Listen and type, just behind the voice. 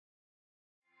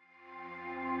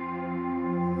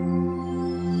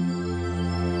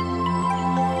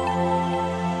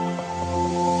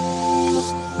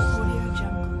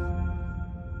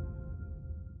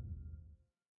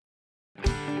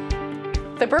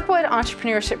The Brookwood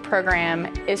Entrepreneurship Program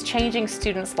is changing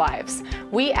students' lives.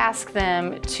 We ask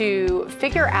them to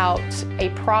figure out a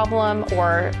problem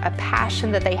or a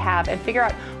passion that they have and figure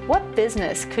out what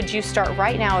business could you start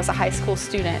right now as a high school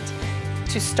student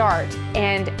to start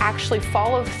and actually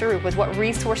follow through with what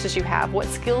resources you have, what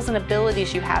skills and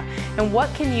abilities you have, and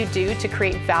what can you do to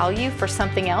create value for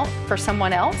something else, for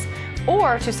someone else,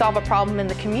 or to solve a problem in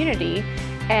the community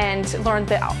and learn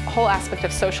the whole aspect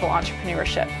of social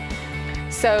entrepreneurship.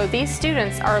 So these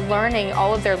students are learning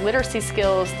all of their literacy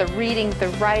skills, the reading, the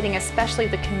writing, especially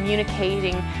the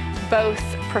communicating, both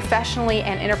professionally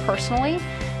and interpersonally.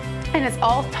 And it's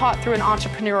all taught through an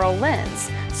entrepreneurial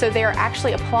lens. So they're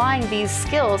actually applying these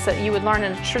skills that you would learn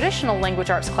in a traditional language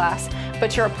arts class,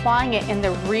 but you're applying it in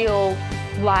the real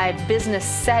live business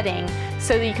setting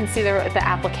so that you can see the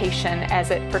application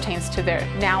as it pertains to their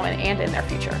now and in their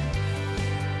future.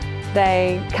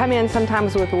 They come in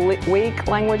sometimes with weak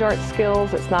language arts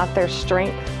skills. It's not their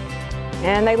strength.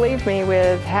 And they leave me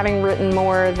with having written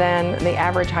more than the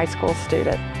average high school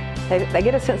student. They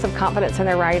get a sense of confidence in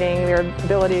their writing, their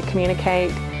ability to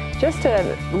communicate, just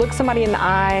to look somebody in the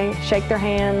eye, shake their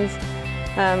hands,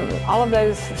 all of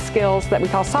those skills that we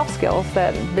call soft skills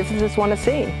that businesses want to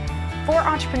see. For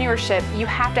entrepreneurship, you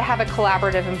have to have a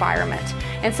collaborative environment.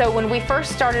 And so when we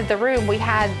first started the room, we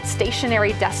had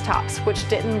stationary desktops, which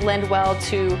didn't lend well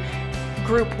to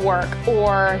group work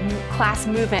or class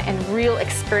movement and real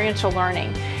experiential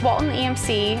learning. Walton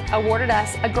EMC awarded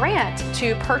us a grant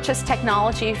to purchase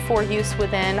technology for use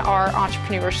within our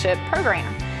entrepreneurship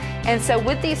program. And so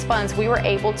with these funds, we were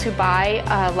able to buy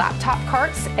laptop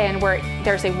carts, and where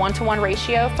there's a 1-to-1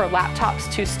 ratio for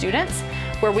laptops to students,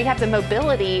 where we have the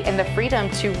mobility and the freedom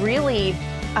to really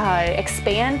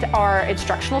expand our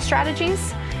instructional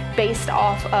strategies based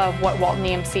off of what Walton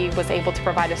EMC was able to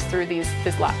provide us through these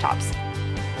laptops.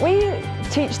 We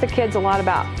teach the kids a lot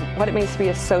about what it means to be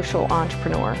a social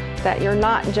entrepreneur, that you're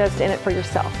not just in it for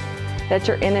yourself, that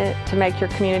you're in it to make your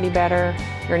community better,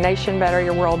 your nation better,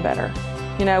 your world better.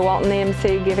 You know, Walton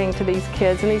EMC giving to these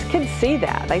kids, and these kids see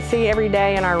that. They see every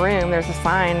day in our room there's a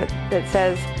sign that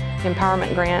says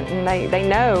EmPOWERment grant, and they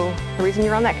know the reason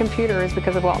you're on that computer is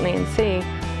because of Walton EMC.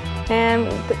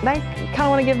 And they kind of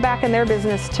want to give back in their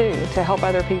business too, to help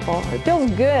other people. It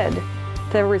feels good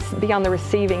to be on the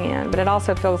receiving end, but it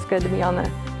also feels good to be on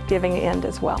the giving end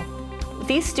as well.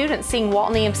 These students seeing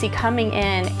Walton EMC coming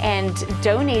in and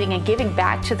donating and giving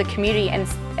back to the community,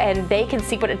 and they can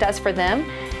see what it does for them,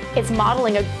 it's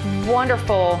modeling a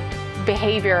wonderful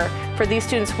behavior for these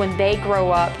students when they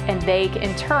grow up, and they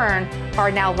in turn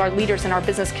are now our leaders in our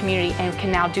business community and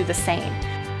can now do the same.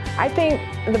 I think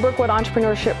the Brookwood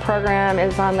Entrepreneurship Program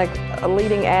is on the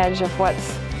leading edge of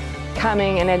what's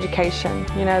coming in education.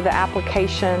 You know, the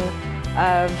application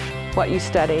of what you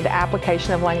study, the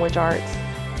application of language arts.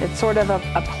 It's sort of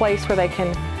a place where they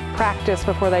can practice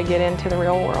before they get into the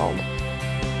real world.